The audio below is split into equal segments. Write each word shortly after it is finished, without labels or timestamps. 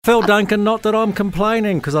Phil Duncan, not that I'm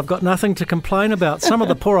complaining, because I've got nothing to complain about. Some of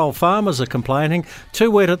the poor old farmers are complaining. Too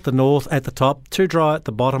wet at the north, at the top, too dry at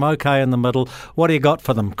the bottom, okay in the middle. What do you got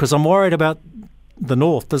for them? Because I'm worried about the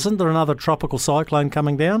north. Isn't there another tropical cyclone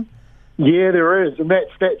coming down? Yeah, there is, and that's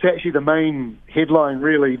actually the main headline,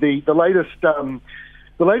 really. The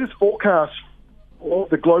latest forecast of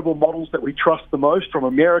the global models that we trust the most from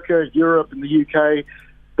America, Europe, and the UK,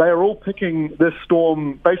 they are all picking this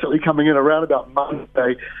storm basically coming in around about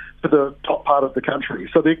Monday for the top part of the country.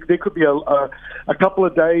 So there could be a couple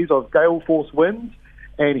of days of gale force winds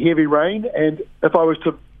and heavy rain. And if I was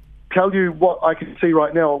to tell you what I can see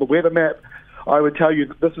right now on the weather map, I would tell you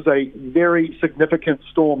that this is a very significant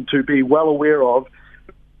storm to be well aware of.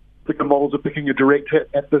 The models are picking a direct hit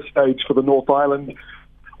at this stage for the North Island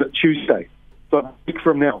Tuesday, so a week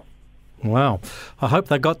from now. Wow. I hope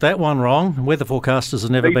they got that one wrong. Weather forecasters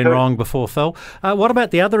have never been wrong before, Phil. What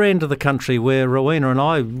about the other end of the country where Rowena and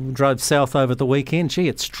I drove south over the weekend? Gee,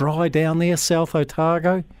 it's dry down there, South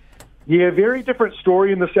Otago. Yeah, very different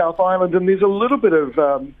story in the South Island, and there's a little bit of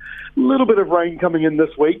rain coming in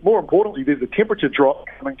this week. More importantly, there's a temperature drop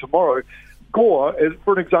coming tomorrow. Gore,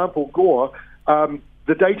 for an example,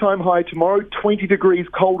 the daytime high tomorrow, 20 degrees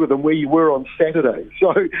colder than where you were on Saturday. So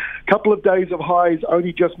a couple of days of highs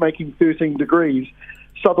only just making 13 degrees,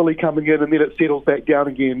 southerly coming in, and then it settles back down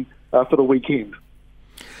again for the weekend.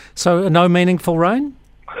 So no meaningful rain?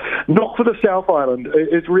 Not for the South Island.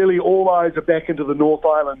 It's really all eyes are back into the North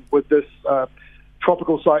Island with this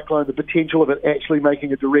tropical cyclone. The potential of it actually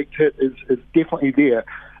making a direct hit is definitely there.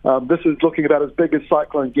 This is looking about as big as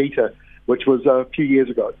Cyclone Gita, which was a few years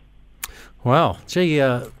ago. Wow, gee,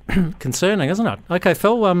 concerning, isn't it? Okay,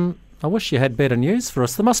 Phil, I wish you had better news for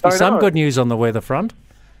us. There must be some good news on the weather front.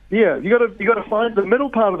 Yeah, you got to find the middle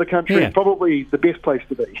part of the country is probably the best place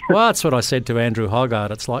to be. Well, that's what I said to Andrew Hoggard.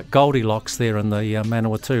 It's like Goldilocks there in the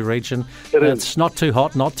Manawatu region. It's not too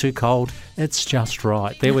hot, not too cold. It's just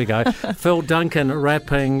right. There we go. Phil Duncan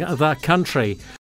wrapping the country.